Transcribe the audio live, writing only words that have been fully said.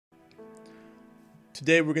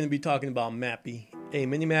Today we're going to be talking about Mappy, a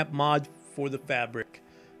minimap mod for the Fabric.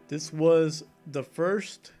 This was the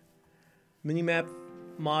first minimap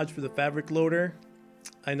mod for the Fabric loader.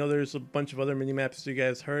 I know there's a bunch of other minimaps you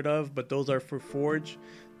guys heard of, but those are for Forge.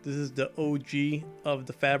 This is the OG of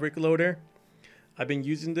the Fabric loader. I've been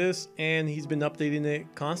using this and he's been updating it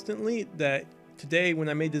constantly. That today when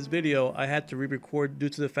I made this video I had to re-record due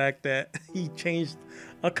to the fact that he changed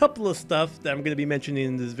a couple of stuff that I'm going to be mentioning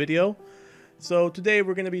in this video. So today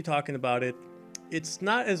we're going to be talking about it. It's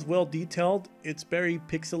not as well detailed. It's very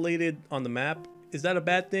pixelated on the map. Is that a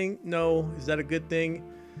bad thing? No. Is that a good thing?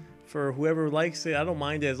 For whoever likes it, I don't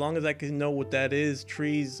mind it as long as I can know what that is.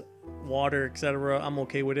 Trees, water, etc. I'm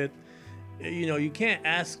okay with it. You know, you can't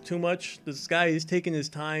ask too much. This guy is taking his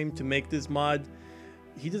time to make this mod.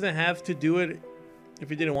 He doesn't have to do it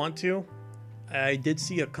if he didn't want to. I did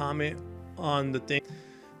see a comment on the thing.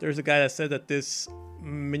 There's a guy that said that this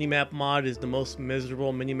minimap mod is the most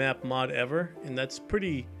miserable minimap mod ever, and that's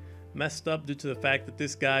pretty messed up due to the fact that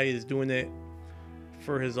this guy is doing it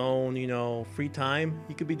for his own, you know, free time.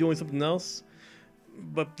 He could be doing something else,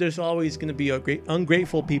 but there's always going to be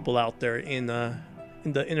ungrateful people out there in the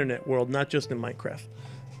internet world, not just in Minecraft.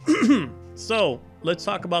 So let's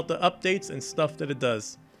talk about the updates and stuff that it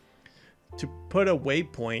does. To put a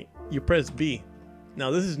waypoint, you press B. Now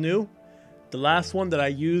this is new. The last one that I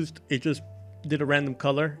used, it just did a random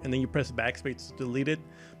color and then you press backspace to delete it.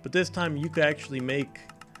 But this time you could actually make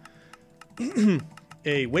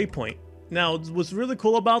a waypoint. Now what's really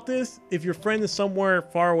cool about this, if your friend is somewhere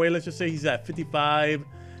far away, let's just say he's at 55,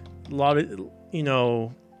 a lot of, you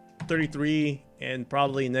know, 33 and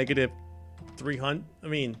probably negative 300, I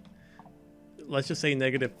mean, let's just say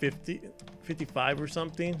negative 55 or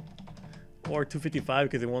something, or 255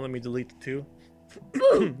 because they won't let me delete the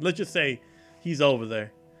 2. Let's just say he's over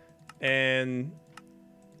there. And,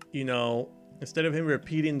 you know, instead of him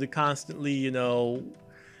repeating the constantly, you know,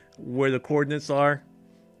 where the coordinates are,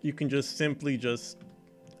 you can just simply just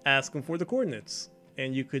ask him for the coordinates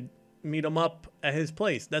and you could meet him up at his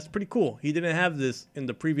place. That's pretty cool. He didn't have this in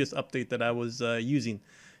the previous update that I was using.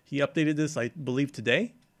 He updated this, I believe,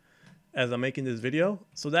 today as I'm making this video.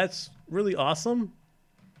 So that's really awesome.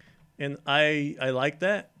 And I like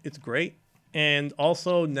that. It's great. And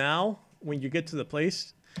also now when you get to the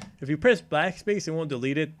place, if you press backspace, it won't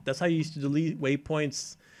delete it. That's how you used to delete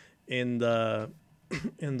waypoints in the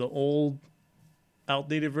old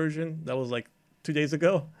outdated version. That was like 2 days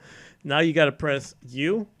ago. Now you got to press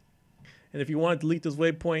U. And if you want to delete this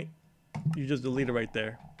waypoint, you just delete it right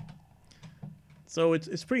there. So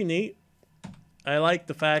it's pretty neat. I like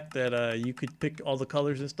the fact that you could pick all the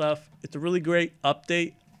colors and stuff. It's a really great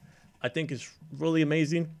update. I think it's really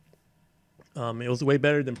amazing. It was way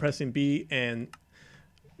better than pressing B and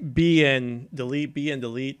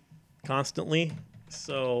delete constantly.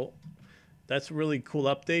 So that's a really cool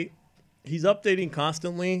update. He's updating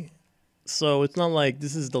constantly, so it's not like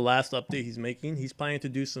this is the last update he's making. He's planning to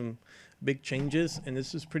do some big changes, and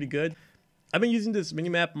this is pretty good. I've been using this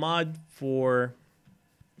minimap mod for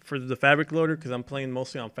the Fabric loader because I'm playing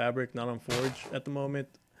mostly on Fabric, not on Forge at the moment,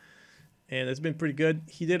 and it's been pretty good.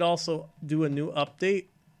 He did also do a new update.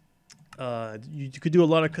 You could do a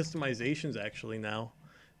lot of customizations actually now.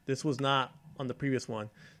 This was not on the previous one.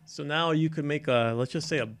 So now you could make a, let's just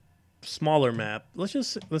say a smaller map. Let's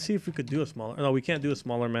see if we could do a smaller. No, we can't do a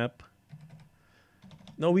smaller map.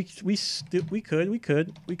 No, we could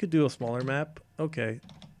do a smaller map. Okay.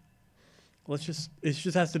 Let's just, it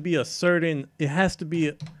just has to be a certain, it has to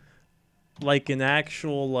be like an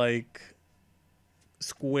actual like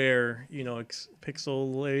square, you know,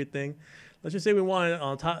 pixelated thing. Let's just say we want it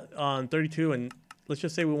on top on 32, and let's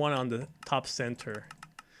just say we want it on the top center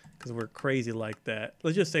because we're crazy like that.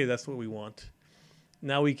 Let's just say that's what we want.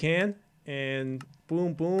 Now we can, and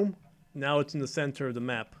boom, boom. Now it's in the center of the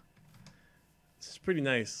map. This is pretty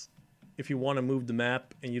nice if you want to move the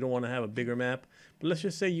map and you don't want to have a bigger map. But let's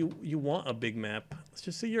just say you want a big map. Let's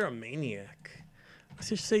just say you're a maniac. Let's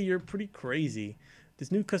just say you're pretty crazy.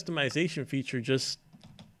 This new customization feature just,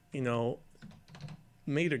 you know,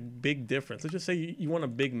 made a big difference. Let's just say you want a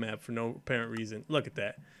big map for no apparent reason. Look at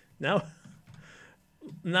that.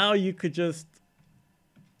 Now you could just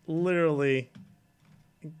literally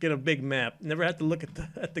get a big map. Never have to look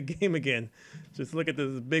at the game again. Just look at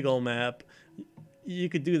this big old map. You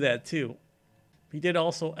could do that too. He did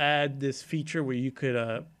also add this feature where you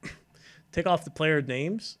could take off the player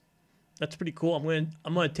names. That's pretty cool.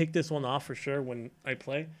 I'm gonna take this one off for sure when I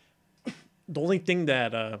play. The only thing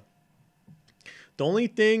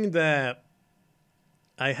that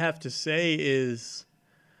I have to say is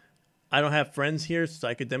I don't have friends here so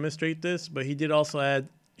I could demonstrate this, but he did also add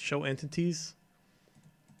show entities.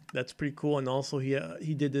 That's pretty cool. And also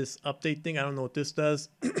he did this update thing. I don't know what this does.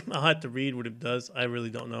 I'll have to read what it does. I really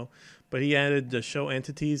don't know. But he added the show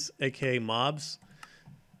entities, aka mobs.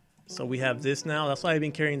 So we have this now. That's why I've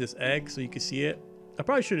been carrying this egg so you can see it. I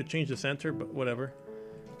probably should have changed the center, but whatever.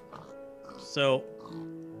 So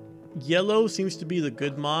yellow seems to be the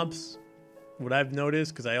good mobs. What I've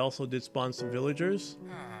noticed, because I also did spawn some villagers.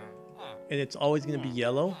 And it's always going to be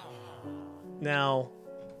yellow. Now,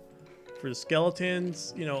 for the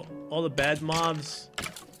skeletons, you know, all the bad mobs,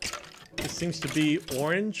 it seems to be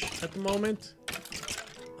orange at the moment.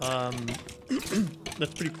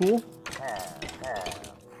 That's pretty cool.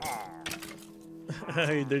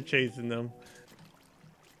 They're chasing them.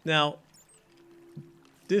 Now,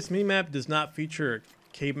 this minimap does not feature a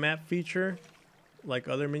cave map feature like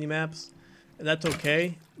other minimaps, and that's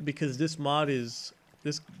okay because this mod is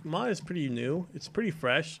pretty new. It's pretty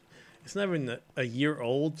fresh. It's not even a year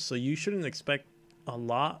old, so you shouldn't expect a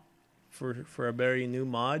lot for a very new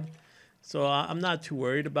mod. So I'm not too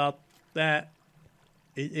worried about that.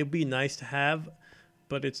 It'd be nice to have,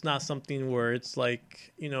 but it's not something where it's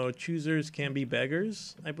like, you know, choosers can be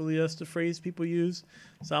beggars. I believe that's the phrase people use.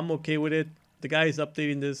 So I'm okay with it. The guy is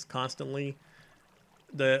updating this constantly.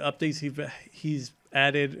 The updates he's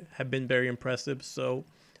added have been very impressive. So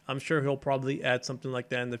I'm sure he'll probably add something like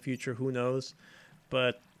that in the future. Who knows?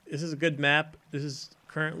 But this is a good map. This is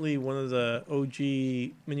currently one of the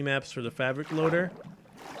OG mini-maps for the Fabric Loader.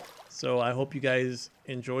 So I hope you guys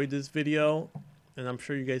enjoyed this video. And I'm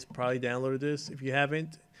sure you guys probably downloaded this. If you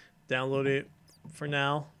haven't, download it for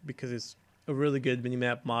now because it's a really good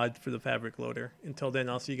minimap mod for the Fabric Loader. Until then,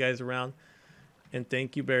 I'll see you guys around. And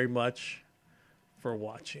thank you very much for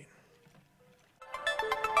watching.